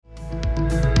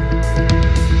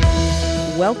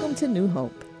Welcome to New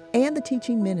Hope and the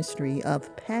teaching ministry of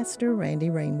Pastor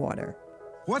Randy Rainwater.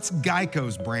 What's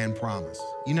Geico's brand promise?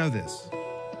 You know this.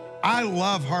 I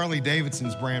love Harley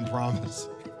Davidson's brand promise.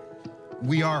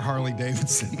 We are Harley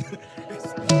Davidson.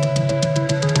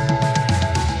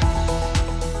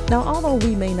 Now, although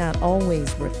we may not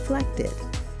always reflect it,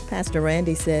 Pastor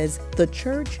Randy says the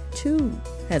church too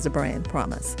has a brand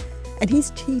promise, and he's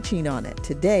teaching on it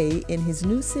today in his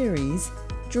new series,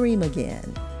 Dream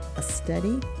Again, a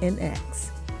study in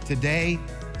Acts. Today,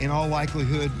 in all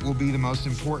likelihood, will be the most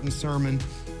important sermon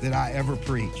that I ever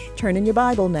preach. Turn in your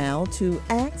Bible now to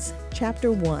Acts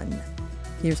chapter 1.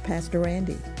 Here's Pastor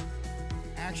Randy.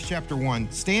 Acts chapter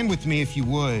 1. Stand with me if you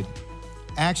would.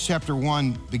 Acts chapter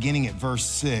 1, beginning at verse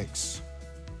 6.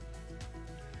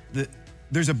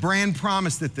 There's a brand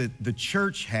promise that the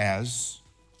church has.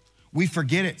 We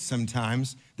forget it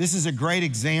sometimes. This is a great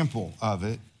example of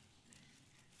it.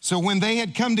 So when they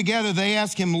had come together, they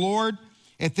asked him, Lord,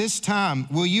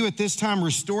 will you at this time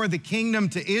restore the kingdom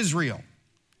to Israel?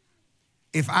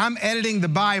 If I'm editing the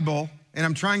Bible and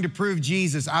I'm trying to prove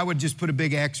Jesus, I would just put a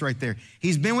big X right there.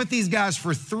 He's been with these guys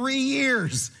for 3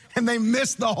 years and they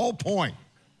missed the whole point.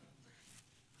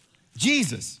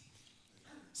 Jesus.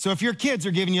 So if your kids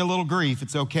are giving you a little grief,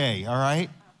 it's okay, all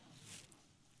right?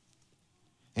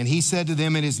 And he said to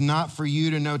them, it is not for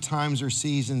you to know times or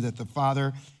seasons that the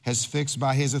Father has fixed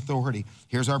by his authority.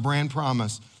 Here's our brand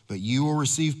promise. But you will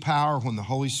receive power when the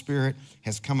Holy Spirit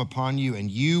has come upon you,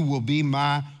 and you will be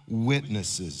my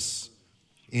witnesses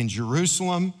in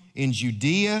Jerusalem, in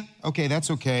Judea. Okay,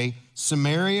 that's okay.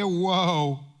 Samaria,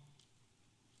 whoa.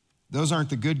 Those aren't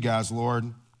the good guys, Lord.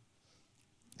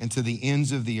 And to the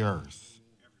ends of the earth.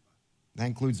 That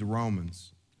includes the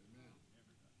Romans.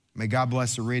 May God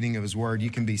bless the reading of his word. You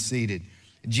can be seated.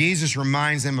 Jesus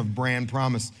reminds them of brand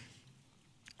promise.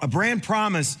 A brand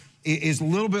promise is a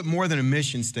little bit more than a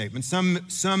mission statement.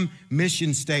 Some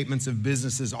mission statements of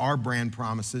businesses are brand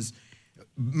promises.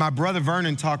 My brother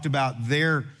Vernon talked about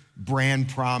their brand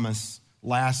promise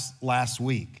last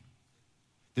week.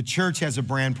 The church has a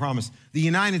brand promise. The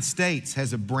United States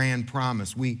has a brand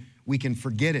promise. We can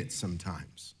forget it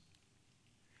sometimes.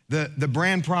 The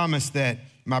brand promise that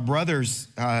my brother's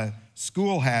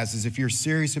school has is if you're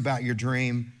serious about your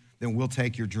dream, then we'll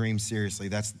take your dream seriously.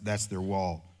 That's their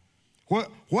wall.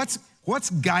 What's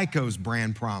Geico's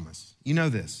brand promise? You know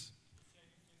this.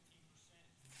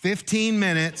 15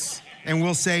 minutes and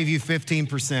we'll save you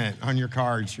 15% on your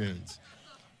car insurance.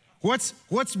 What's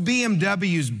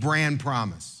BMW's brand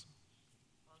promise?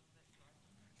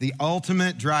 The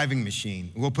ultimate driving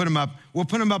machine. We'll put them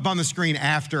up on the screen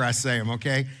after I say them,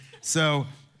 okay? So,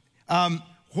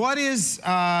 what is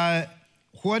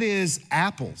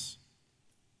Apple's?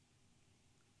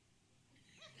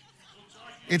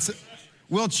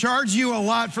 We'll charge you a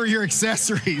lot for your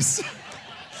accessories.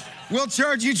 We'll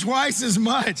charge you twice as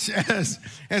much as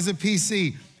a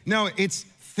PC. No, it's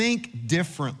think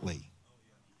differently.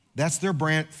 That's their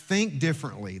brand, think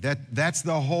differently. That's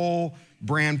the whole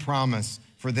brand promise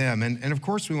for them. And of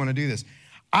course we want to do this.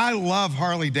 I love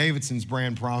Harley Davidson's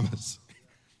brand promise.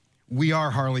 We are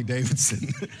Harley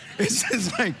Davidson. It's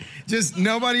just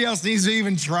nobody else needs to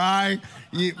even try.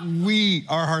 We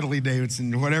are Harley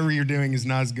Davidson. Whatever you're doing is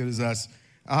not as good as us.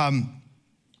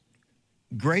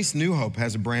 Grace New Hope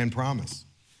has a brand promise.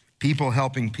 People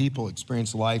helping people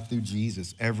experience life through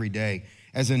Jesus every day.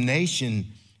 As a nation,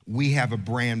 we have a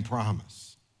brand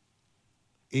promise.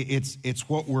 It's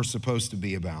what we're supposed to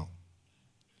be about.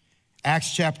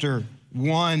 Acts chapter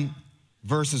 1,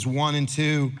 verses 1 and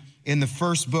 2. In the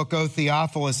first book, O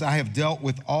Theophilus, I have dealt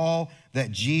with all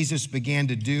that Jesus began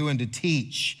to do and to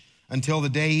teach until the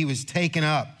day he was taken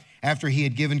up, after he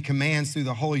had given commands through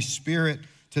the Holy Spirit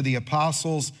to the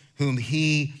apostles whom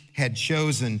he had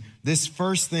chosen. This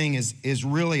first thing is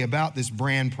really about this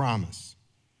brand promise.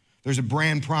 There's a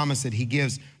brand promise that he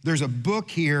gives. There's a book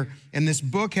here, and this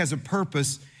book has a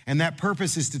purpose, and that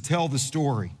purpose is to tell the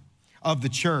story of the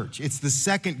church. It's the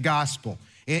second gospel.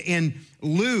 And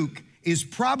Luke is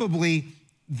probably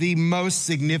the most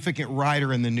significant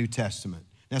writer in the New Testament.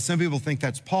 Now, some people think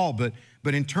that's Paul,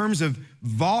 but in terms of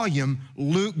volume,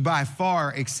 Luke by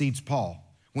far exceeds Paul.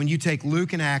 When you take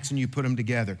Luke and Acts and you put them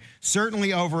together,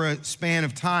 certainly over a span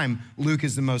of time, Luke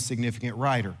is the most significant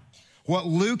writer. What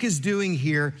Luke is doing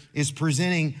here is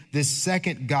presenting this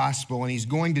second gospel, and he's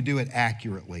going to do it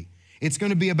accurately. It's going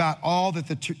to be about all that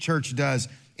the church does.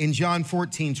 In John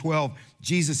 14:12,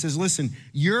 Jesus says, listen,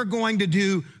 you're going to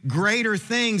do greater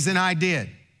things than I did.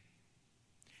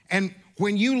 And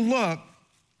when you look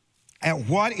at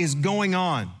what is going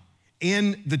on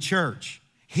in the church,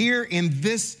 here in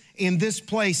this in this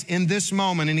place, in this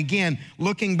moment. And again,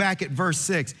 looking back at verse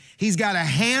 6, he's got a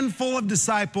handful of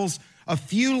disciples, a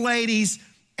few ladies,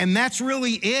 and that's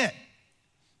really it.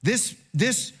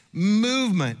 This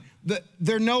movement,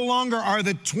 there no longer are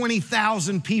the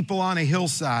 20,000 people on a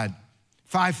hillside,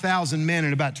 5,000 men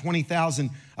and about 20,000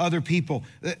 other people.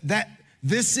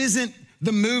 This isn't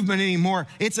the movement anymore.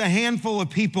 It's a handful of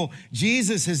people.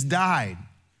 Jesus has died.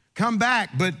 Come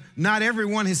back, but not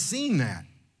everyone has seen that.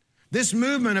 This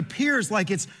movement appears like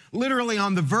it's literally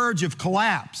on the verge of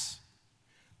collapse.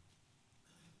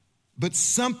 But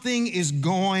something is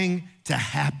going to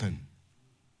happen.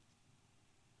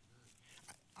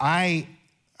 I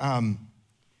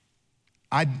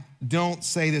don't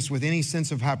say this with any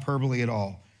sense of hyperbole at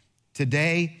all.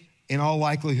 Today, in all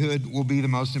likelihood, will be the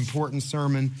most important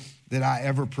sermon that I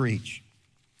ever preach.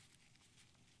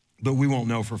 But we won't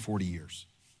know for 40 years.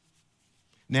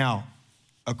 Now,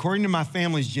 according to my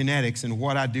family's genetics and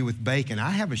what I do with bacon,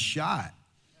 I have a shot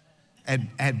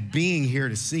at being here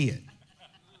to see it.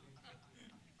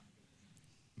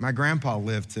 My grandpa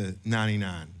lived to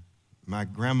 99. My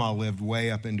grandma lived way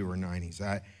up into her 90s.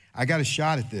 I got a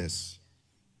shot at this.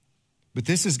 But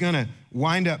this is going to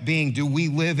wind up being, do we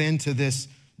live into this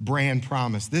brand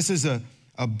promise? This is a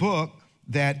book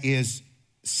that is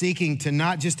seeking to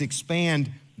not just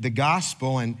expand the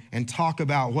gospel and talk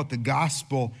about what the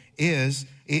gospel is.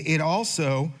 It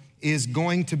also is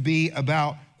going to be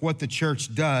about what the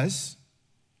church does.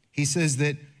 He says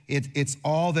that it's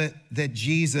all that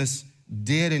Jesus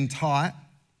did and taught.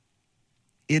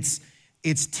 Its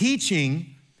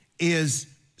teaching is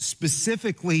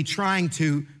specifically trying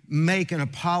to make an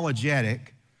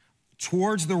apologetic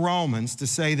towards the Romans to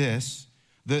say this,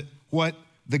 that what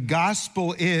the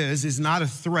gospel is not a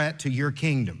threat to your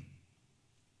kingdom.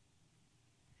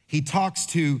 He talks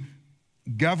to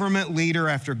government leader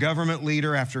after government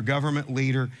leader after government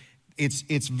leader.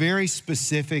 It's very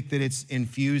specific that it's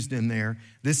infused in there.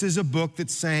 This is a book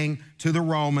that's saying to the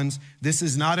Romans, this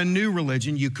is not a new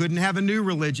religion. You couldn't have a new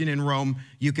religion in Rome.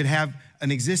 You could have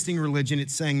an existing religion.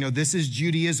 It's saying, no, this is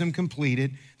Judaism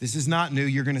completed. This is not new.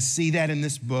 You're going to see that in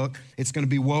this book. It's going to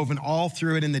be woven all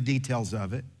through it in the details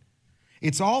of it.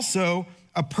 It's also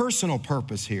a personal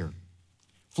purpose here.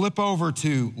 Flip over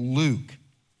to Luke,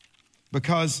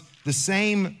 because the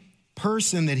same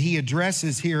person that he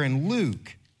addresses here in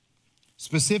Luke,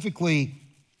 specifically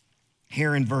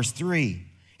here in verse 3,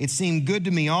 it seemed good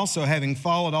to me also, having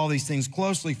followed all these things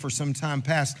closely for some time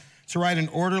past, to write an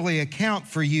orderly account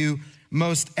for you,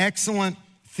 most excellent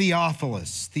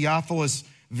Theophilus. Theophilus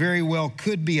very well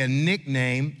could be a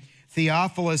nickname.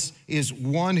 Theophilus is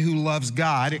one who loves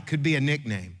God. It could be a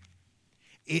nickname.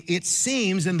 It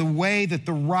seems in the way that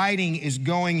the writing is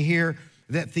going here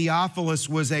that Theophilus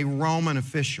was a Roman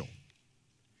official.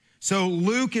 So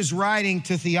Luke is writing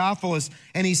to Theophilus,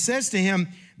 and he says to him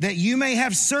that you may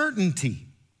have certainty.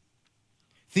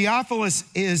 Theophilus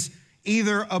is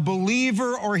either a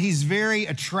believer or he's very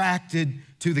attracted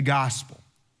to the gospel.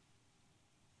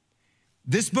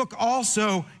 This book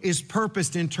also is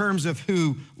purposed in terms of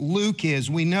who Luke is.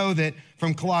 We know that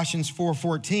from Colossians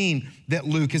 4:14 that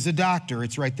Luke is a doctor.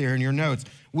 It's right there in your notes.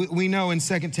 We know in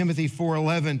 2 Timothy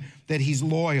 4:11 that he's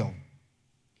loyal.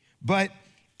 But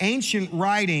ancient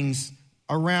writings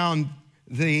around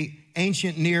the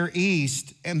ancient Near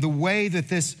East and the way that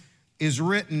this is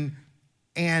written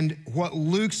and what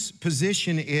Luke's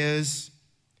position is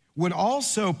would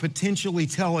also potentially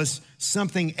tell us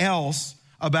something else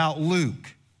about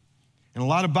Luke. And a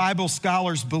lot of Bible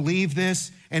scholars believe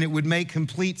this, and it would make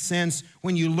complete sense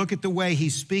when you look at the way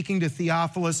he's speaking to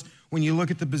Theophilus, when you look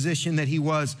at the position that he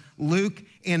was. Luke,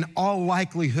 in all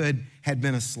likelihood, had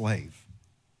been a slave.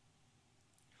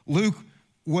 Luke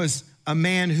was a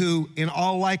man who, in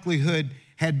all likelihood,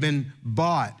 had been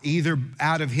bought, either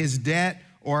out of his debt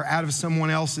or out of someone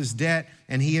else's debt,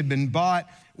 and he had been bought.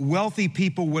 Wealthy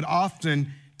people would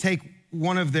often take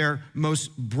one of their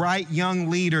most bright young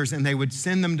leaders and they would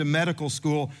send them to medical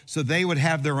school so they would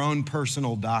have their own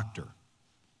personal doctor.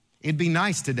 It'd be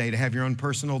nice today to have your own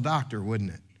personal doctor,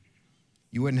 wouldn't it?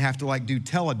 You wouldn't have to do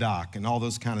Teladoc and all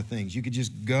those kind of things. You could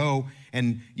just go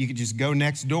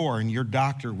next door and your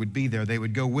doctor would be there. They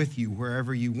would go with you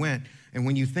wherever you went. And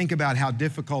when you think about how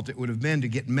difficult it would have been to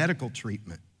get medical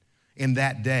treatment in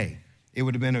that day, it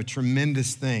would have been a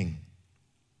tremendous thing.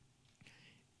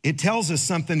 It tells us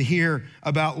something here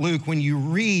about Luke. When you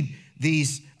read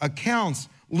these accounts,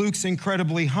 Luke's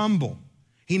incredibly humble.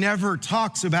 He never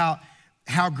talks about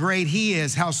how great he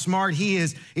is, how smart he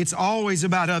is. It's always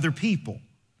about other people.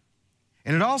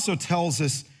 And it also tells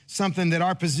us something that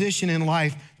our position in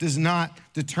life does not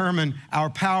determine our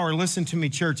power. Listen to me,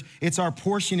 church. It's our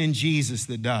portion in Jesus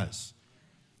that does.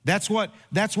 That's what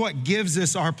gives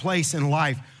us our place in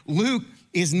life. Luke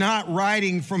is not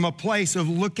writing from a place of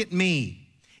look at me.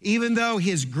 Even though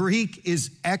his Greek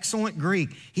is excellent Greek,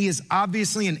 he is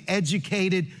obviously an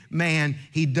educated man.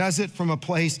 He does it from a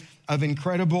place of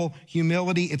incredible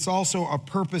humility. It's also a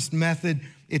purposed method.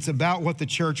 It's about what the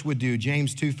church would do.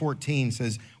 James 2:14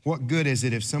 says, what good is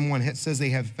it if someone says they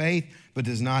have faith but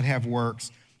does not have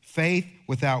works? Faith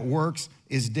without works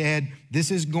is dead.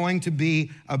 This is going to be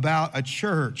about a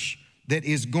church that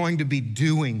is going to be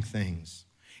doing things.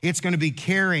 It's going to be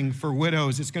caring for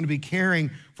widows. It's going to be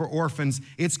caring for orphans.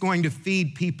 It's going to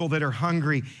feed people that are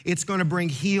hungry. It's going to bring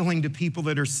healing to people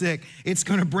that are sick. It's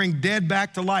going to bring dead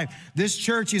back to life. This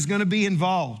church is going to be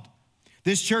involved.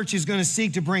 This church is going to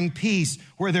seek to bring peace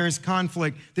where there is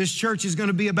conflict. This church is going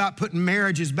to be about putting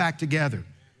marriages back together.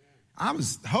 I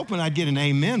was hoping I'd get an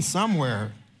amen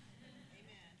somewhere.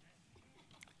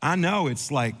 I know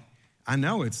it's like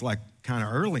kind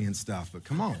of early and stuff, but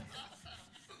come on.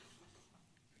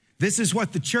 This is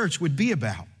what the church would be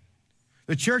about.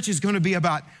 The church is going to be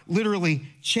about literally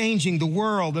changing the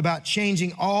world, about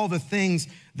changing all the things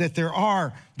that there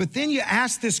are. But then you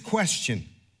ask this question,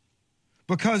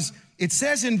 because it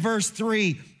says in verse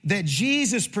 3 that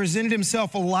Jesus presented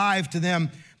himself alive to them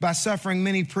by suffering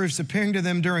many proofs, appearing to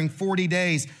them during 40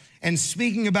 days and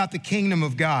speaking about the kingdom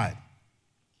of God.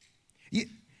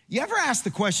 You ever ask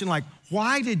the question, like,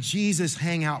 why did Jesus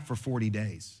hang out for 40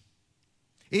 days?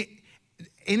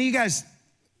 Any of you guys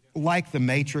like the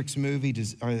Matrix movie?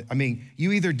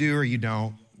 You either do or you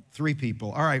don't. 3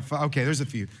 people. All right, okay, there's a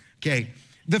few. Okay,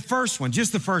 the first one,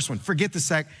 just the first one. Forget the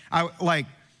second.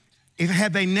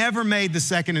 Had they never made the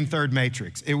second and third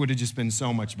Matrix, it would have just been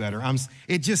so much better.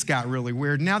 It just got really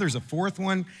weird. Now there's a 4th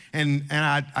one, and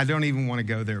I don't even want to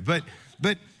go there. But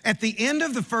at the end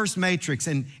of the first Matrix,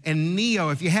 and Neo,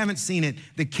 if you haven't seen it,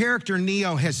 the character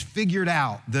Neo has figured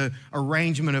out the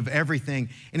arrangement of everything.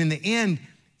 And in the end,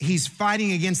 he's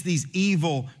fighting against these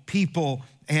evil people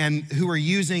and who are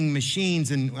using machines.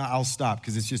 And I'll stop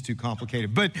because it's just too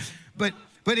complicated. But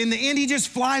in the end, he just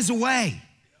flies away.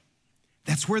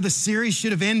 That's where the series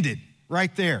should have ended,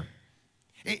 right there.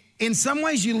 In some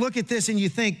ways, you look at this and you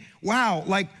think, wow,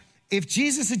 like if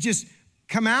Jesus had just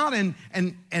come out and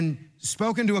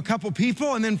spoken to a couple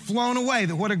people and then flown away,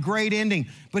 that what a great ending.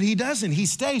 But he doesn't. He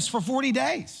stays for 40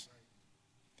 days.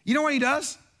 You know what he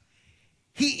does?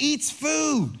 He eats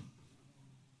food.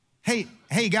 Hey,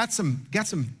 got some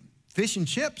fish and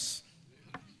chips.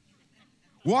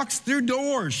 Walks through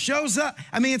doors, shows up.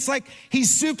 It's like he's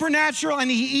supernatural and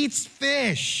he eats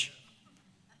fish,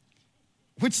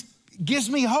 which gives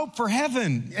me hope for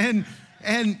heaven.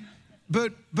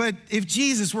 But if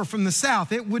Jesus were from the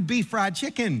South, it would be fried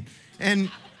chicken. And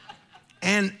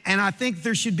I think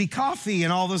there should be coffee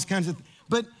and all those kinds of,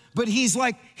 but he's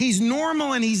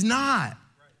normal and he's not.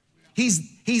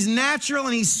 He's natural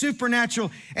and he's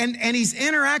supernatural and he's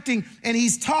interacting and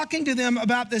he's talking to them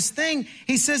about this thing.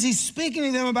 He says he's speaking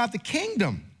to them about the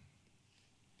kingdom.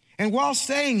 And while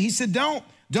staying, he said,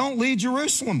 don't leave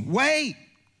Jerusalem. Wait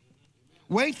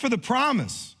for the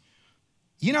promise.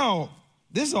 You know,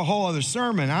 this is a whole other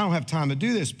sermon. I don't have time to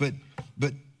do this, but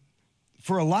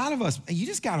for a lot of us, you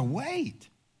just got to wait.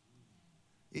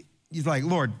 You're like,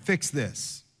 Lord, fix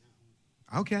this.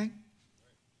 Okay.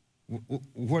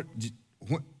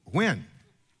 When?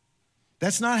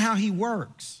 That's not how he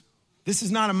works. This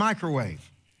is not a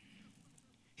microwave.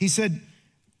 He said,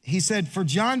 for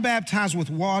John baptized with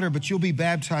water, but you'll be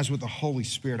baptized with the Holy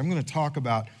Spirit. I'm going to talk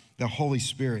about the Holy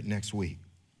Spirit next week,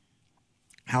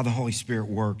 how the Holy Spirit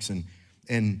works.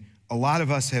 And a lot of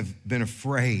us have been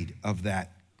afraid of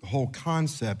that whole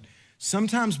concept,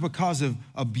 sometimes because of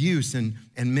abuse and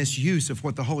misuse of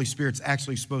what the Holy Spirit's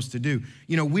actually supposed to do.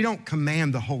 You know, we don't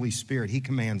command the Holy Spirit, he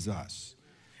commands us.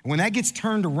 And when that gets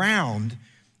turned around,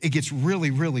 it gets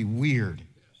really, really weird.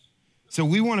 So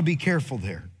we want to be careful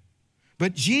there.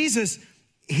 But Jesus,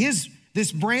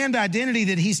 this brand identity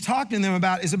that he's talking to them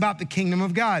about is about the kingdom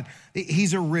of God.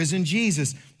 He's a risen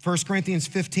Jesus. 1 Corinthians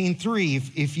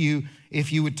 15:3,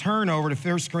 if you would turn over to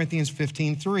 1 Corinthians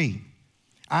 15:3.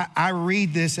 I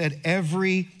read this at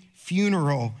every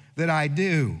funeral that I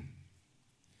do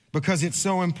because it's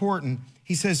so important.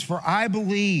 He says, for I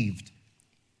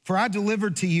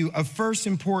delivered to you of first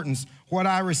importance what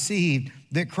I received,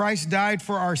 that Christ died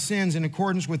for our sins in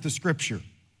accordance with the scripture.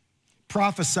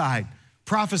 Prophesied.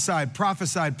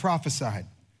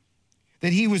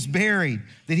 that he was buried,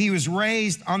 that he was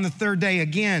raised on the third day,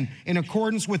 again, in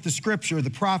accordance with the scripture, the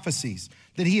prophecies,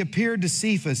 that he appeared to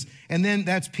Cephas, and then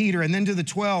that's Peter, and then to the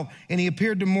 12, and he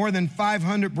appeared to more than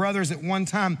 500 brothers at one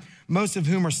time, most of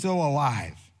whom are still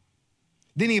alive.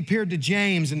 Then he appeared to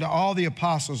James and to all the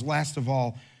apostles, last of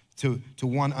all, to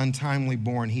one untimely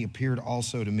born. He appeared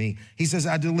also to me. He says,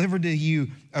 I delivered to you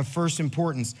of first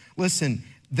importance. Listen,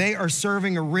 they are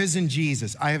serving a risen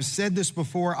Jesus. I have said this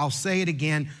before, I'll say it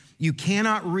again. You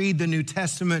cannot read the New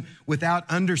Testament without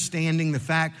understanding the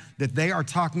fact that they are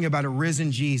talking about a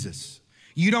risen Jesus.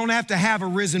 You don't have to have a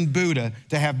risen Buddha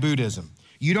to have Buddhism.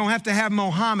 You don't have to have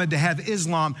Muhammad to have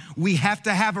Islam. We have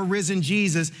to have a risen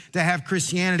Jesus to have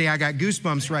Christianity. I got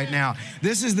goosebumps right now.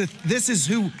 This is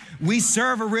who we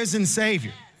serve, a risen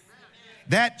Savior.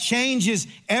 That changes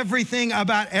everything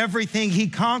about everything. He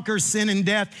conquers sin and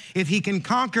death. If he can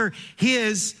conquer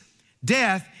his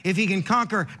death, if he can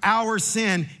conquer our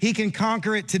sin, he can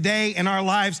conquer it today in our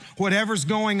lives, whatever's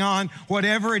going on,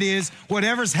 whatever it is,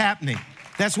 whatever's happening.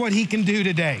 That's what he can do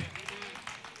today.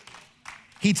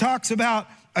 He talks about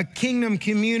a kingdom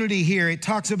community here. It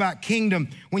talks about kingdom.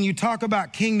 When you talk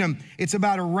about kingdom, it's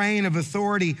about a reign of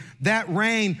authority. That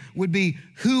reign would be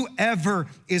whoever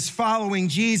is following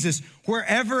Jesus,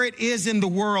 wherever it is in the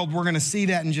world. We're going to see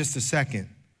that in just a second.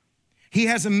 He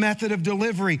has a method of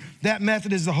delivery. That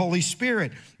method is the Holy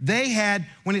Spirit. They had,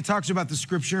 when it talks about the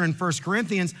scripture in 1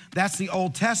 Corinthians, that's the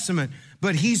Old Testament.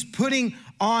 But he's putting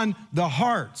on the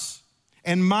hearts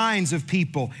and minds of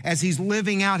people as he's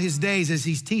living out his days, as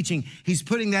he's teaching. He's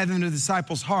putting that into the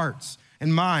disciples' hearts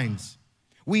and minds.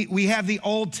 We have the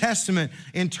Old Testament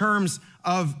in terms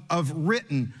of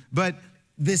written, but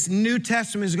this New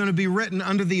Testament is going to be written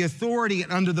under the authority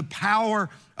and under the power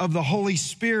of the Holy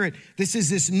Spirit. This is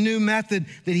this new method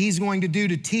that he's going to do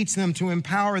to teach them, to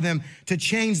empower them, to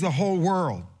change the whole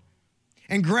world.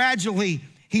 And gradually,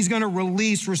 he's going to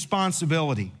release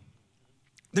responsibility.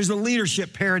 There's a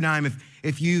leadership paradigm.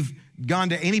 If you've gone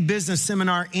to any business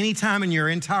seminar any time in your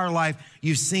entire life,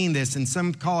 you've seen this. And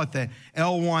some call it the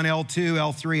L1, L2,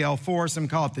 L3, L4. Some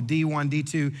call it the D1,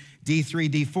 D2, D3,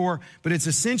 D4. But it's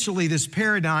essentially this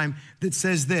paradigm that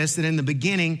says this, that in the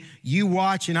beginning, you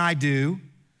watch and I do.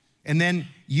 And then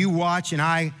you watch and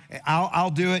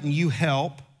I'll do it and you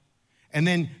help. And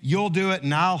then you'll do it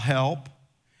and I'll help.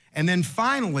 And then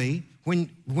finally, when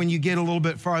you get a little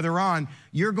bit farther on,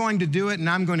 you're going to do it and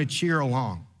I'm going to cheer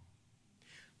along.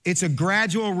 It's a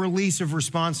gradual release of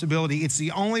responsibility. It's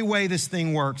the only way this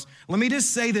thing works. Let me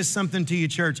just say this something to you,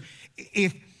 church.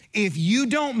 If you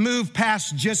don't move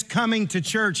past just coming to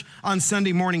church on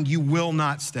Sunday morning, you will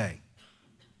not stay.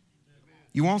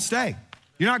 You won't stay.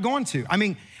 You're not going to. I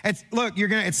mean, at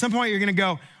some point you're gonna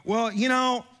go, well,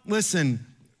 listen,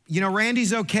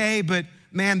 Randy's okay, but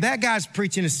man, that guy's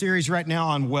preaching a series right now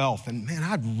on wealth, and man,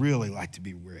 I'd really like to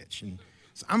be rich, and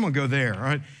so I'm gonna go there. All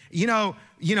right?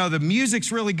 The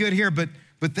music's really good here, but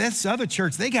this other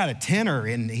church, they got a tenor,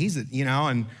 and he's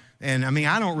and I mean,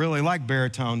 I don't really like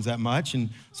baritones that much,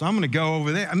 and so I'm gonna go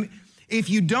over there. I mean,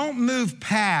 if you don't move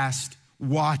past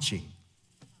watching,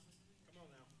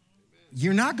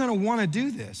 you're not gonna wanna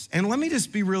do this. And let me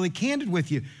just be really candid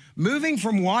with you. Moving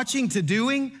from watching to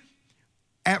doing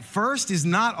at first is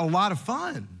not a lot of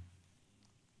fun.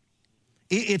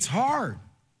 It's hard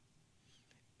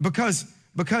because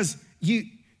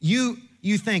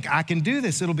you think, I can do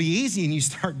this, it'll be easy, and you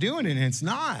start doing it, and it's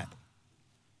not.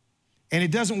 And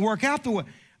it doesn't work out the way,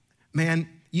 man,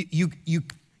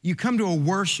 you come to a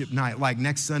worship night like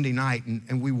next Sunday night,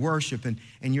 and we worship, and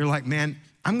you're like, man,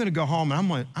 I'm gonna go home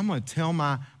and I'm gonna tell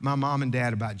my mom and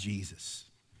dad about Jesus.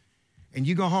 And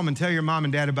you go home and tell your mom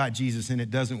and dad about Jesus, and it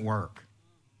doesn't work.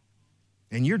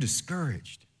 And you're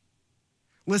discouraged.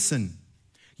 Listen,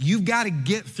 you've got to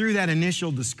get through that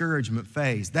initial discouragement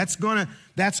phase. That's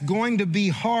going to be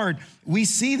hard. We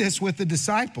see this with the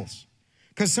disciples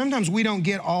because sometimes we don't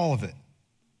get all of it.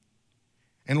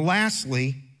 And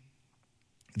lastly,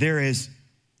 there is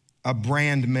a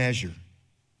brand measure,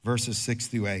 verses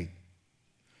 6-8.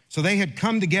 So they had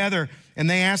come together and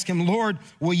they asked him, Lord,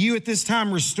 will you at this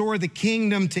time restore the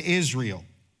kingdom to Israel?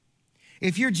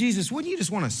 If you're Jesus, wouldn't you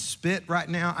just want to spit right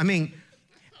now? I mean,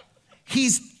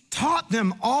 he's taught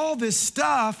them all this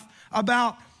stuff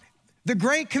about the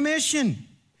Great Commission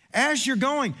as you're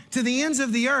going to the ends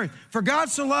of the earth. For God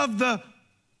so loved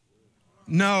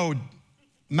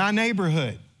my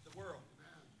neighborhood.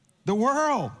 The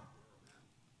world.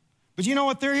 But you know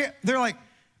what? They're like,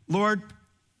 Lord,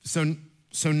 so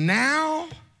now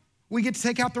we get to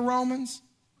take out the Romans?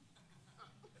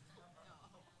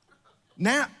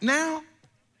 Now?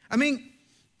 I mean,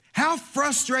 how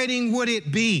frustrating would it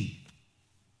be?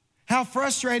 How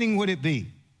frustrating would it be?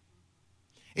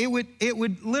 It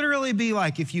would literally be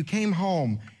like if you came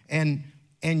home and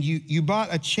you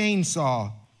bought a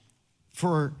chainsaw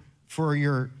for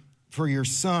your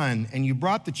son, and you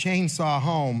brought the chainsaw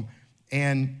home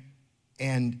and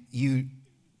you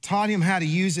taught him how to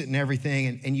use it and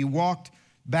everything, and you walked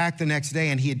back the next day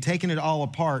and he had taken it all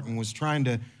apart and was trying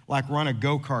to like run a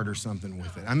go-kart or something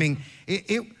with it. I mean,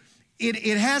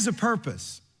 it has a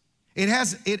purpose.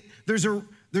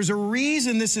 There's a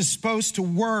reason this is supposed to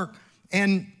work,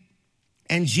 and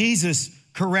Jesus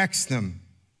corrects them.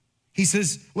 He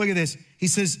says, look at this. He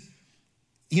says,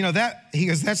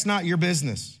 that's not your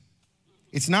business.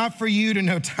 It's not for you to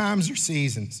know times or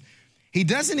seasons. He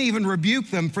doesn't even rebuke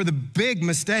them for the big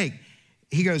mistake.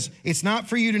 He goes, it's not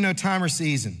for you to know time or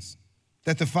seasons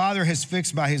that the Father has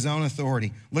fixed by his own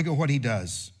authority. Look at what he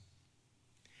does.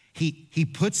 He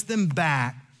puts them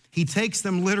back. He takes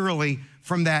them literally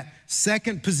from that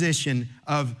second position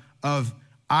of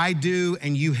I do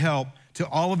and you help to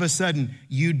all of a sudden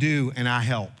you do and I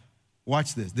help.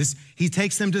 Watch this. He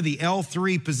takes them to the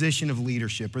L3 position of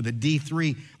leadership, or the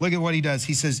D3. Look at what he does.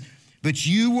 He says, but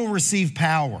you will receive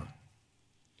power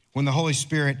when the Holy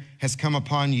Spirit has come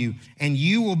upon you, and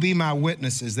you will be my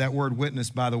witnesses. That word witness,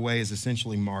 by the way, is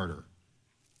essentially martyr.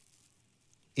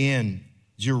 In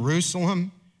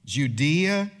Jerusalem,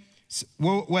 Judea.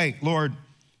 Well, wait, Lord.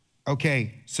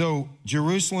 Okay, so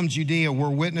Jerusalem, Judea, we're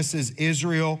witnesses.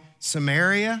 Israel,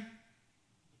 Samaria.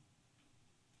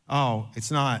 Oh,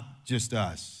 it's not just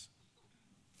us.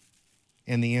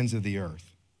 And the ends of the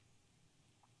earth.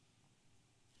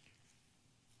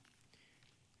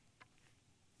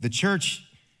 The church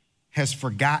has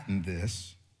forgotten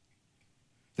this.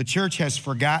 The church has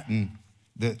forgotten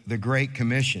the Great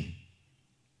Commission.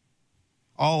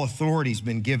 All authority's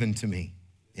been given to me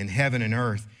in heaven and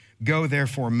earth. Go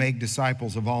therefore, make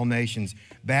disciples of all nations,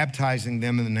 baptizing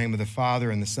them in the name of the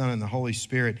Father and the Son and the Holy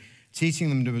Spirit, teaching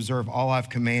them to observe all I've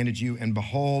commanded you. And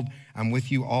behold, I'm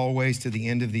with you always to the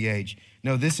end of the age.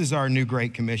 No, this is our new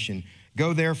Great Commission.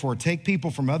 Go therefore, take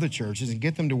people from other churches and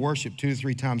get them to worship 2 to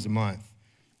 3 times a month.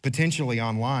 Potentially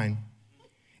online.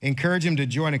 Encourage them to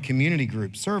join a community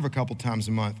group, serve a couple times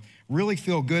a month, really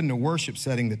feel good in a worship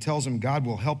setting that tells them God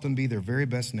will help them be their very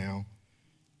best now.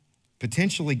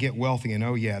 Potentially get wealthy and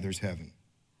oh yeah, there's heaven.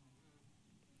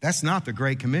 That's not the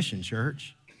Great Commission,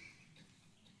 church.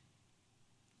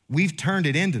 We've turned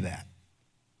it into that.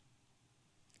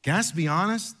 Can I just be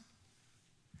honest?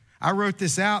 I wrote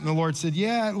this out and the Lord said,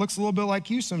 yeah, it looks a little bit like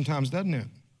you sometimes, doesn't it?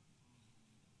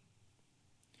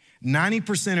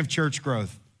 90% of church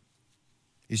growth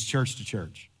is church to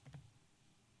church.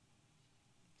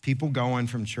 People going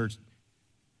from church.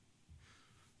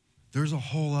 There's a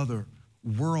whole other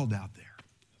world out there.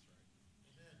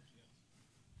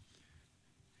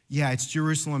 Yeah, it's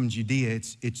Jerusalem, Judea.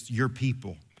 It's your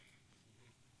people.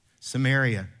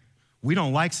 Samaria. We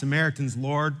don't like Samaritans,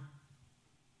 Lord.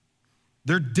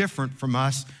 They're different from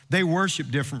us. They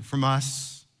worship different from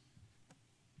us.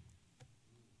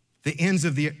 The ends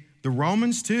of the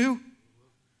Romans too,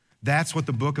 that's what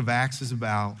the book of Acts is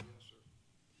about.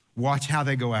 Watch how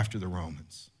they go after the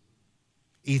Romans.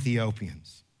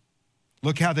 Ethiopians.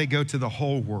 Look how they go to the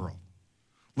whole world.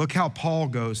 Look how Paul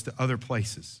goes to other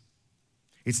places.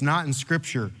 It's not in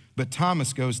Scripture, but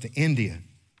Thomas goes to India.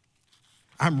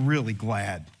 I'm really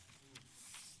glad.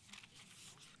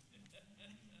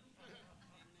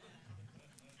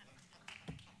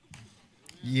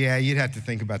 Yeah, you'd have to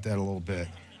think about that a little bit.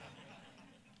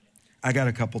 I got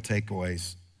a couple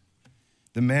takeaways.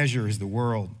 The measure is the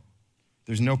world.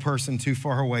 There's no person too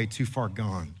far away, too far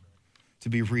gone to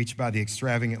be reached by the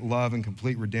extravagant love and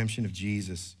complete redemption of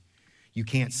Jesus. You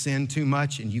can't sin too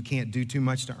much and you can't do too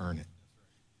much to earn it.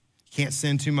 You can't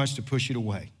sin too much to push it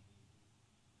away.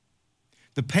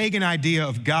 The pagan idea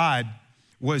of God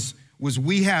was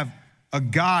we have a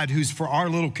God who's for our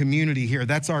little community here.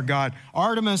 That's our God.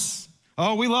 Artemis.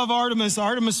 Oh, we love Artemis.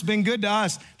 Artemis has been good to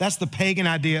us. That's the pagan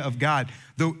idea of God.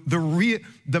 The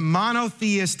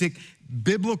monotheistic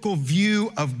biblical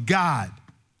view of God.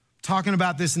 Talking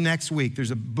about this next week.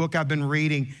 There's a book I've been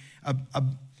reading.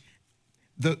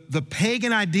 The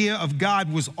pagan idea of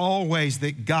God was always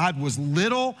that God was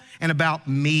little and about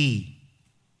me.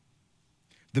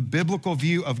 The biblical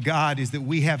view of God is that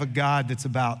we have a God that's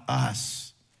about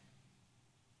us.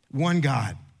 One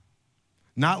God.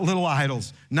 Not little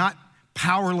idols. Not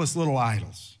powerless little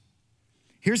idols.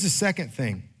 Here's the second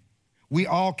thing. We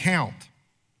all count.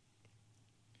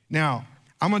 Now,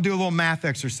 I'm gonna do a little math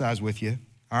exercise with you,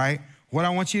 all right? What I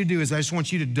want you to do is I just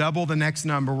want you to double the next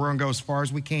number. We're gonna go as far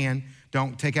as we can.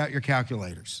 Don't take out your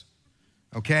calculators,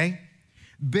 okay?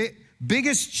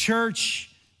 Biggest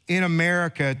church in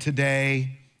America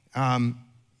today,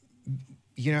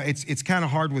 it's kind of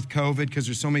hard with COVID because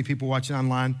there's so many people watching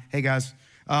online. Hey, guys.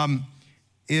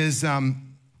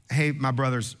 Hey, my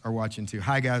brothers are watching too.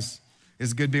 Hi, guys.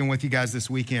 It's good being with you guys this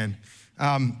weekend.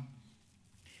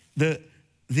 The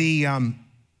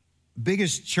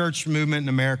biggest church movement in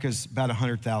America is about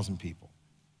 100,000 people,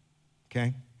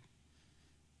 okay?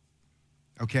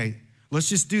 Okay, let's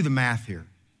just do the math here.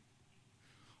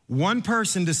 One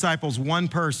person disciples one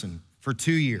person for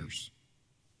 2 years.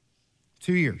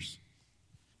 2 years.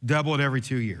 Double it every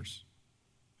 2 years,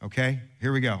 okay?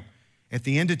 Here we go. At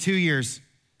the end of 2 years,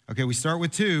 okay, we start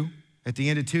with 2. At the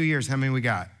end of 2 years, how many we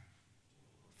got?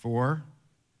 4.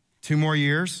 2 more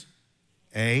years.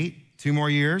 8. 2 more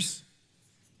years.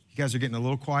 You guys are getting a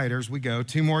little quieter as we go.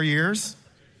 2 more years.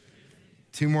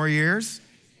 2 more years.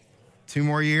 2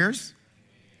 more years.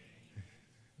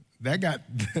 That got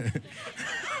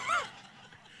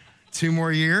 2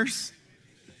 more years.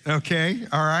 Okay,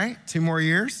 all right. 2 more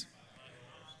years.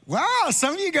 Wow,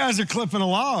 some of you guys are clipping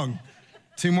along.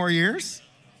 2 more years.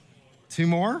 2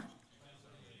 more.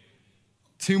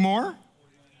 2 more.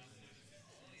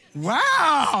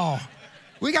 Wow,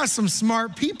 we got some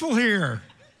smart people here.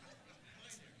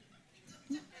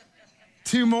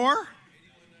 2 more.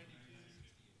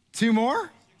 2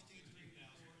 more.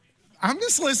 I'm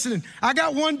just listening. I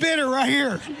got one bidder right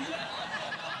here.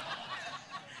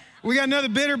 We got another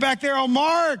bidder back there. Oh,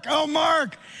 Mark.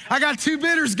 I got 2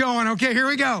 bidders going. Okay, here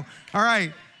we go. All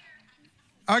right.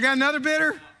 I got another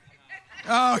bidder.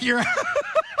 Oh, you're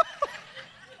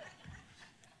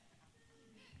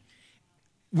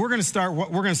We're going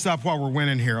to stop while we're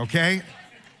winning here, okay?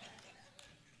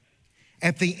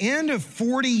 At the end of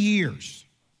 40 years,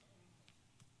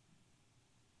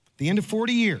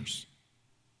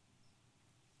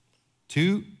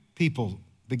 2 people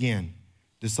began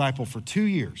disciple for 2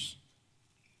 years.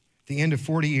 At the end of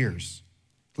 40 years,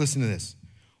 listen to this,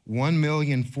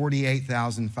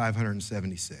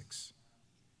 1,048,576.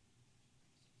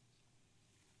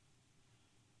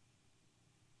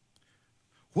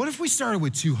 What if we started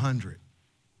with 200?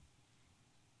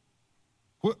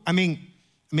 Whenever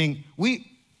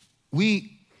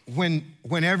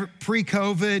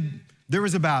pre-COVID, there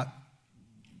was about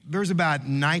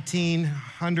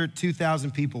 1,900,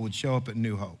 2,000 people would show up at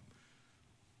New Hope.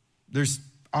 There's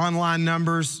online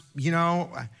numbers,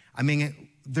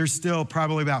 there's still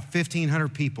probably about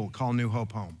 1,500 people call New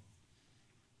Hope home.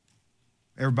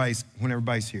 When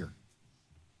everybody's here.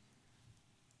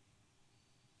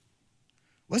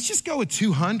 Let's just go with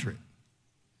 200.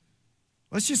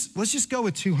 Let's just go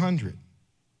with 200.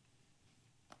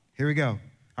 Here we go.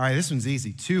 All right, this one's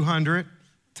easy. 200.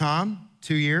 Tom,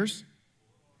 2 years.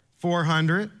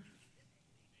 400.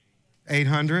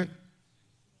 800.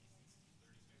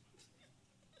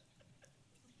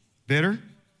 Bidder?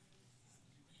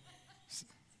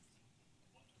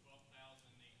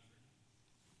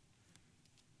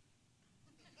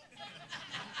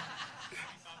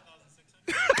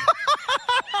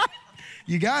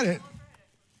 You got it.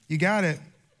 You got it.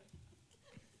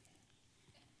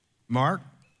 Mark?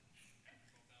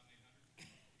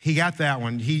 He got that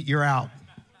one. You're out.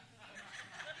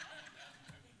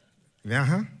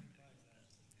 Uh-huh.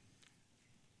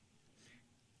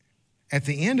 At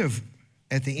the end of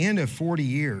 40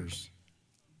 years,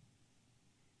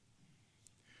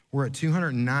 we're at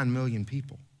 209 million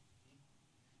people.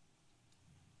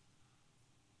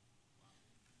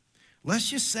 Let's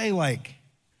just say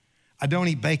I don't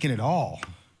eat bacon at all,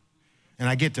 and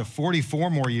I get to 44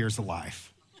 more years of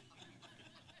life.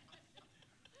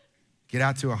 Get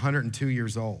out to 102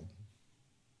 years old.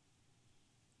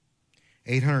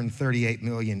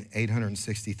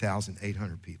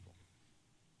 838,860,800 people.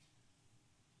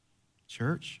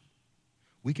 Church,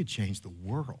 we could change the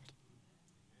world.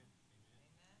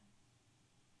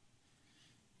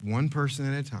 One person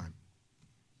at a time.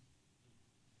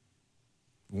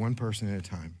 One person at a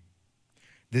time.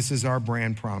 This is our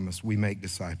brand promise. We make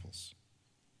disciples.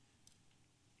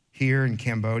 Here in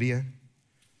Cambodia,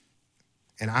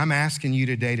 and I'm asking you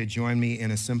today to join me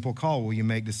in a simple call. Will you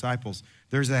make disciples?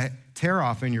 There's a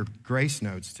tear-off in your grace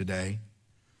notes today.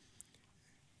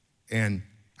 And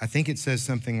I think it says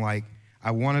something like,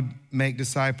 I want to make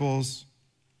disciples.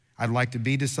 I'd like to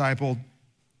be discipled.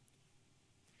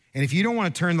 And if you don't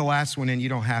want to turn the last one in, you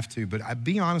don't have to. But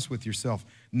be honest with yourself.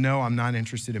 No, I'm not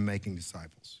interested in making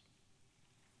disciples.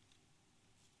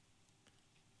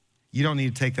 You don't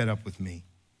need to take that up with me.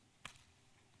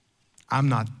 I'm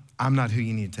not who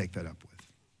you need to take that up with.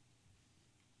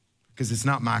 Because it's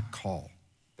not my call.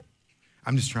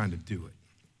 I'm just trying to do it.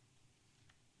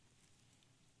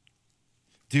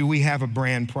 Do we have a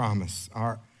brand promise?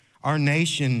 Our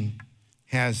nation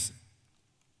has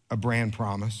a brand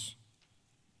promise.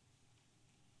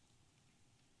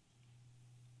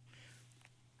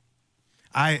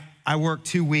 I worked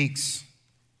 2 weeks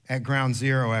at Ground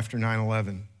Zero after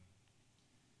 9/11.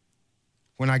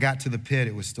 When I got to the pit,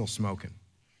 it was still smoking.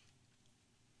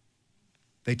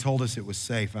 They told us it was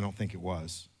safe. I don't think it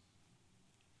was.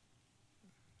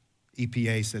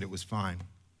 EPA said it was fine.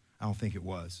 I don't think it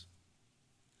was.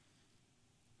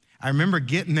 I remember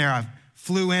getting there. I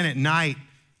flew in at night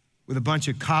with a bunch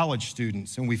of college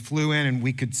students, and we flew in and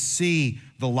we could see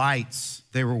the lights.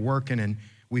 They were working, and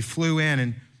we flew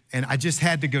in, and I just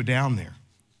had to go down there.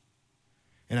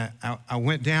 And I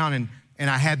went down, and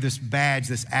I had this badge,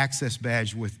 this access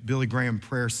badge with Billy Graham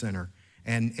Prayer Center,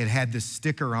 and it had this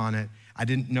sticker on it. I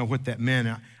didn't know what that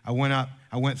meant. I went up,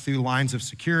 I went through lines of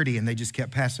security, and they just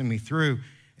kept passing me through.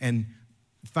 And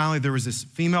finally, there was this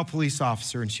female police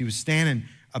officer, and she was standing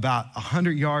about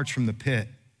 100 yards from the pit.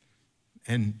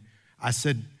 And I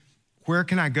said, "Where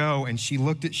can I go?" And she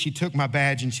took my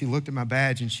badge, and she looked at my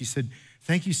badge, and she said,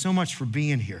 "Thank you so much for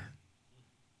being here."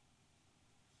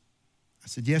 I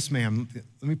said, "Yes, ma'am.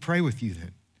 Let me pray with you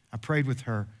then." I prayed with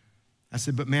her. I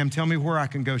said, "But ma'am, tell me where I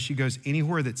can go." She goes,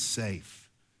 "Anywhere that's safe."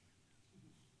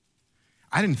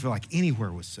 I didn't feel like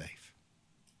anywhere was safe.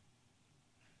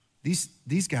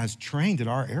 These guys trained at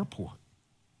our airport,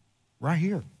 right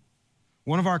here.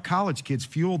 One of our college kids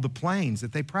fueled the planes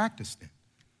that they practiced in.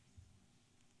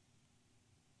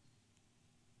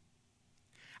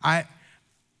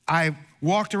 I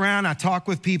walked around, I talked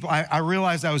with people. I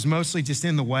realized I was mostly just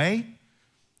in the way.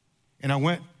 And I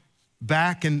went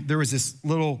back, and there was this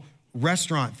little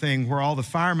restaurant thing where all the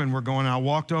firemen were going. And I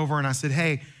walked over and I said,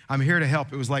 "Hey, I'm here to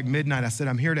help." It was like midnight. I said,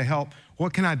 "I'm here to help.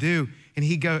 What can I do?" And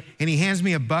he hands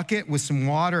me a bucket with some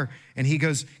water, and he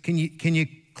goes, Can you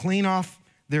clean off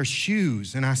their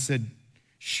shoes?" And I said,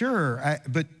 "Sure,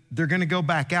 but they're gonna go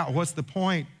back out. What's the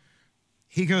point?"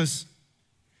 He goes,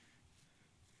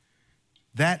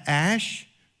 "That ash,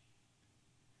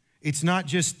 it's not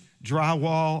just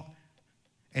drywall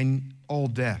and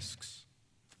old desks."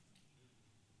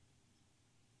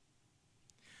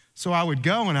 So I would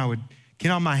go and I would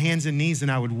get on my hands and knees and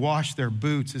I would wash their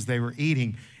boots as they were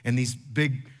eating. And these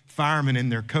big firemen in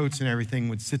their coats and everything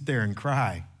would sit there and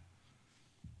cry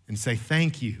and say,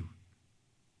 "Thank you."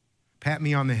 Pat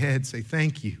me on the head, say,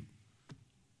 "Thank you."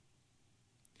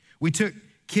 We took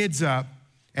kids up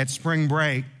at spring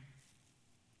break,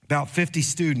 about 50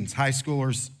 students, high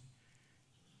schoolers,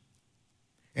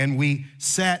 and we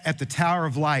sat at the Tower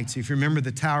of Lights. If you remember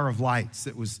the Tower of Lights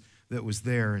that was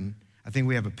there, and I think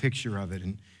we have a picture of it.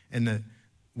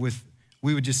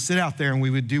 We would just sit out there and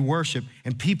we would do worship,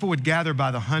 and people would gather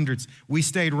by the hundreds. We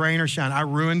stayed rain or shine. I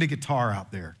ruined a guitar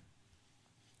out there,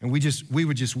 and we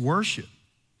would just worship.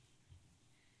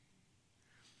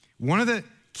 One of the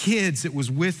kids that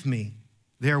was with me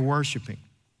there worshiping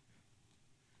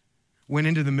went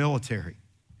into the military,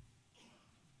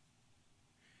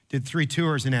 did 3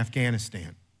 tours in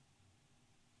Afghanistan.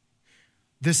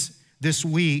 This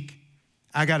week,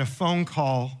 I got a phone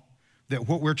call that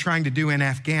what we're trying to do in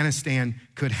Afghanistan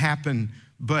could happen,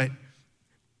 but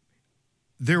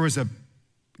there was a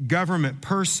government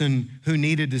person who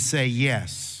needed to say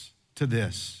yes to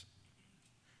this.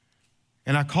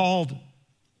 And I called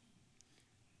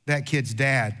that kid's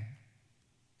dad,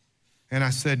 and I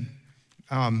said,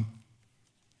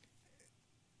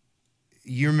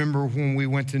 "You remember when we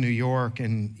went to New York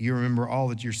and you remember all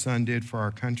that your son did for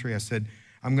our country?" I said,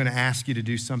 "I'm going to ask you to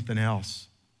do something else,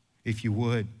 if you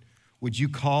would. Would you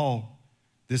call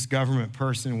this government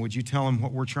person? Would you tell them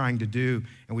what we're trying to do?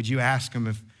 And would you ask them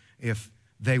if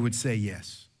they would say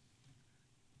yes?"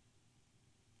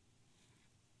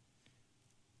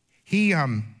 He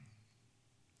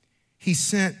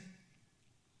sent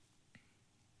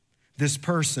this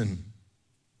person,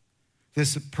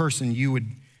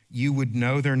 you would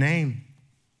know their name.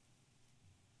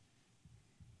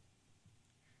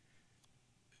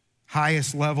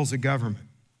 Highest levels of government,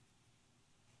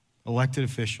 elected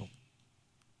official.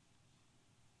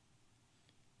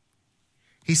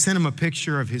 He sent him a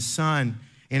picture of his son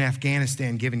in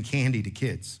Afghanistan giving candy to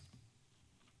kids.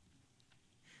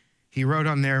 He wrote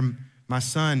on there, "My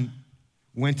son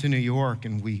went to New York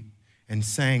and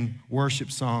sang worship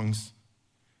songs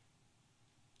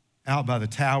out by the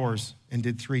towers and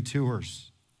did 3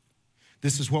 tours.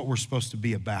 This is what we're supposed to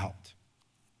be about.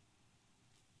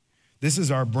 This is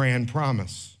our brand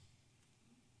promise."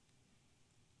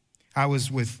 I was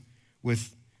with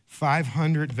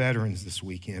 500 veterans this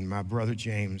weekend. My brother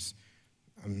James,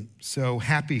 I'm so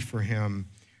happy for him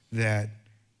that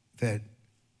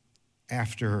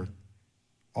after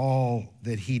all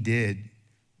that he did,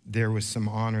 there was some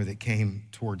honor that came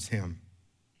towards him.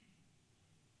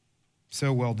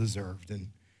 So well deserved. And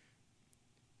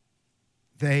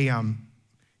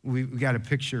we got a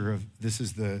picture of,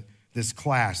 this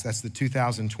class. That's the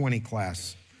 2020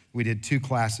 class. We did 2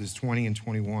 classes, 20 and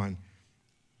 21.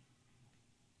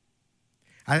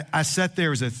 I sat there. It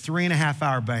was a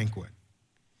 3.5-hour banquet.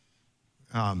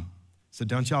 So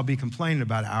don't y'all be complaining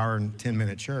about an hour and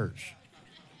 10-minute church.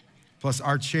 Plus,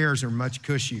 our chairs are much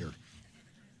cushier.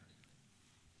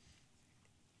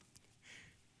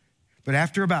 But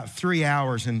after about 3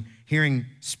 hours and hearing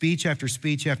speech after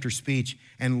speech after speech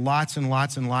and lots and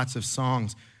lots and lots of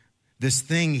songs, this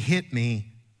thing hit me.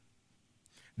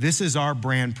 This is our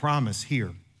brand promise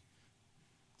here.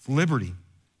 It's liberty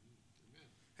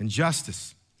and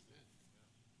justice.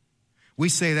 We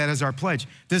say that as our pledge.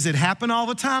 Does it happen all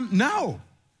the time? No,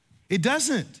 it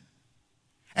doesn't.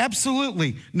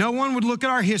 Absolutely. No one would look at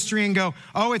our history and go,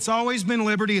 oh, it's always been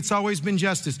liberty, it's always been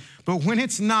justice. But when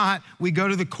it's not, we go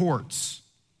to the courts.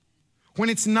 When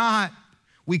it's not,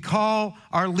 we call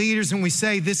our leaders and we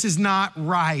say, this is not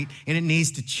right and it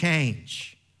needs to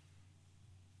change.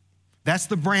 That's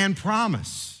the brand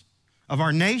promise of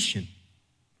our nation.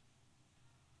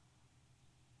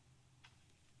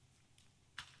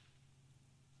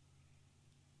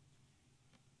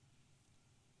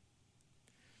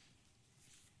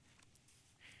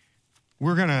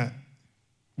 We're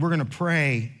gonna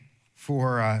pray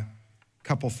for a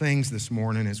couple things this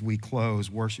morning as we close.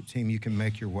 Worship team, you can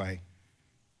make your way.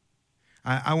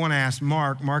 I want to ask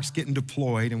Mark. Mark's getting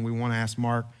deployed, and we want to ask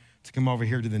Mark to come over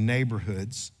here to the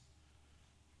neighborhoods.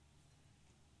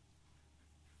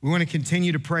 We want to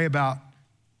continue to pray about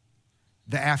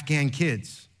the Afghan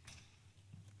kids.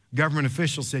 Government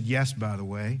officials said yes, by the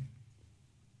way.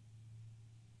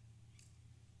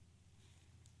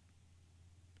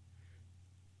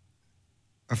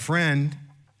 A friend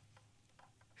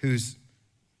whose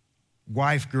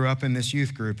wife grew up in this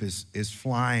youth group is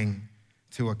flying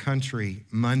to a country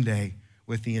Monday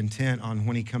with the intent on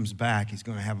when he comes back, he's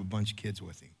going to have a bunch of kids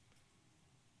with him.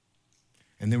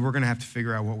 And then we're going to have to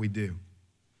figure out what we do.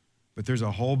 But there's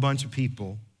a whole bunch of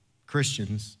people,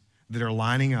 Christians, that are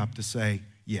lining up to say,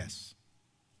 yes,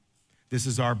 this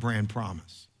is our brand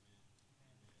promise.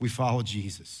 We follow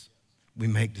Jesus. We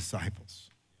make disciples.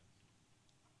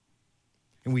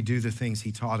 And we do the things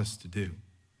he taught us to do.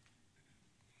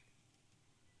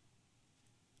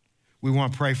 We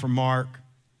want to pray for Mark,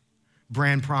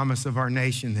 brand promise of our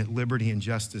nation that liberty and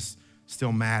justice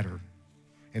still matter.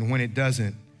 And when it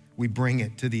doesn't, we bring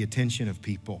it to the attention of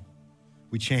people.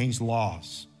 We change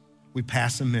laws. We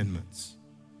pass amendments.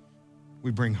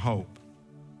 We bring hope.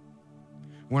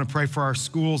 We want to pray for our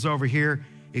schools over here.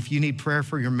 If you need prayer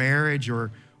for your marriage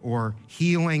or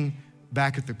healing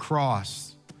back at the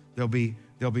cross, there'll be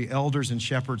elders and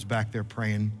shepherds back there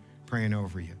praying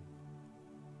over you.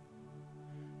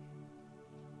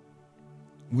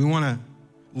 We want to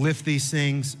lift these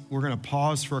things. We're going to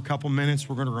pause for a couple minutes.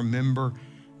 We're going to remember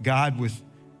God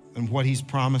and what he's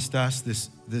promised us,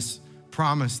 this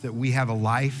promise that we have a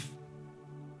life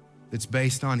that's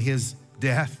based on his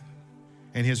death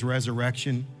and his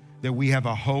resurrection, that we have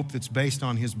a hope that's based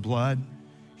on his blood.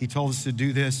 He told us to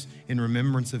do this in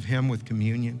remembrance of him with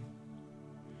communion.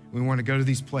 We want to go to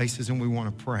these places and we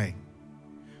want to pray.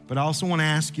 But I also want to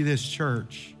ask you this,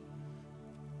 church.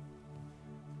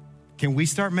 Can we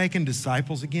start making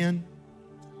disciples again?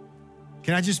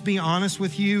 Can I just be honest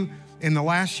with you? In the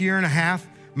last year and a half,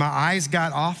 my eyes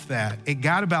got off that. It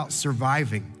got about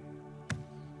surviving.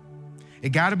 It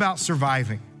got about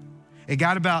surviving. It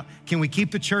got about, can we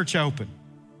keep the church open?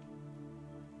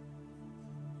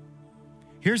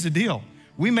 Here's the deal.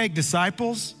 We make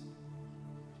disciples,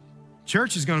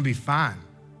 church is going to be fine.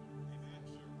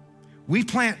 We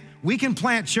can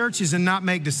plant churches and not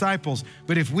make disciples,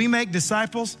 but if we make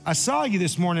disciples, I saw you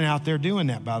this morning out there doing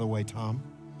that, by the way, Tom.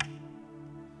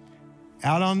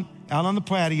 Out on the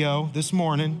patio this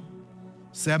morning,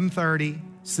 7:30,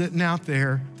 sitting out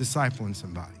there discipling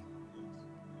somebody.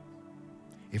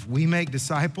 If we make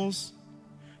disciples,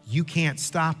 you can't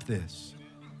stop this.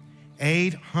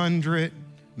 800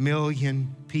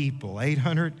 million people,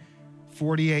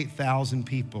 848,000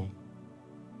 people.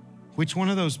 Which one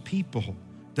of those people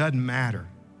doesn't matter?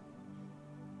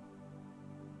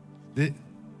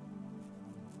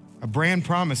 A brand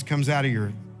promise comes out of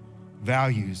your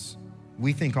values.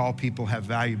 We think all people have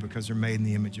value because they're made in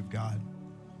the image of God.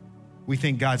 We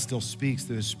think God still speaks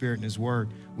through his Spirit and his word.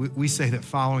 We say that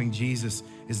following Jesus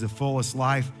is the fullest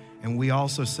life, and we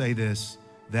also say this,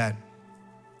 that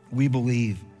we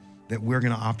believe that we're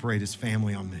going to operate as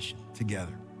family on mission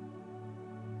together.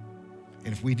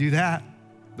 And if we do that,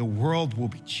 the world will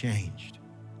be changed.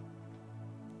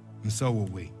 And so will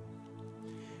we.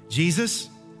 Jesus,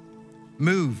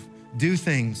 move, do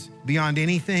things beyond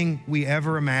anything we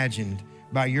ever imagined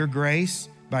by your grace,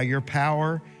 by your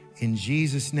power. In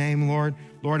Jesus' name, Lord.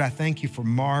 Lord, I thank you for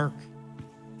Mark.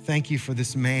 Thank you for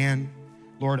this man.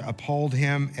 Lord, uphold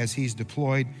him as he's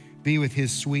deployed. Be with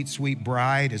his sweet, sweet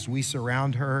bride as we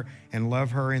surround her and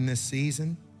love her in this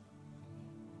season.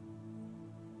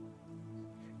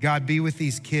 God, be with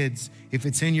these kids. If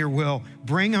it's in your will,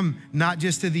 bring them not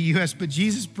just to the U.S., but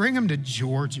Jesus, bring them to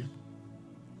Georgia.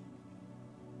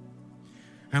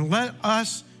 And let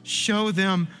us show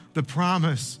them the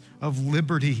promise of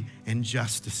liberty and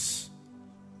justice.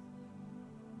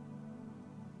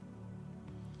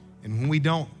 And when we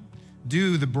don't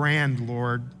do the brand,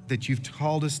 Lord, that you've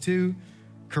called us to,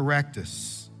 correct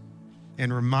us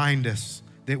and remind us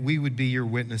that we would be your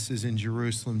witnesses in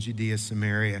Jerusalem, Judea,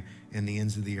 Samaria, and the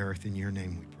ends of the earth. In your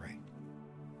name we pray.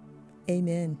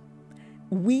 Amen.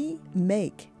 We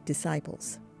make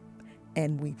disciples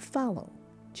and we follow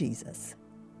Jesus.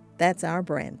 That's our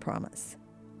brand promise.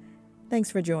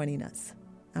 Thanks for joining us.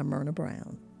 I'm Myrna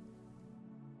Brown.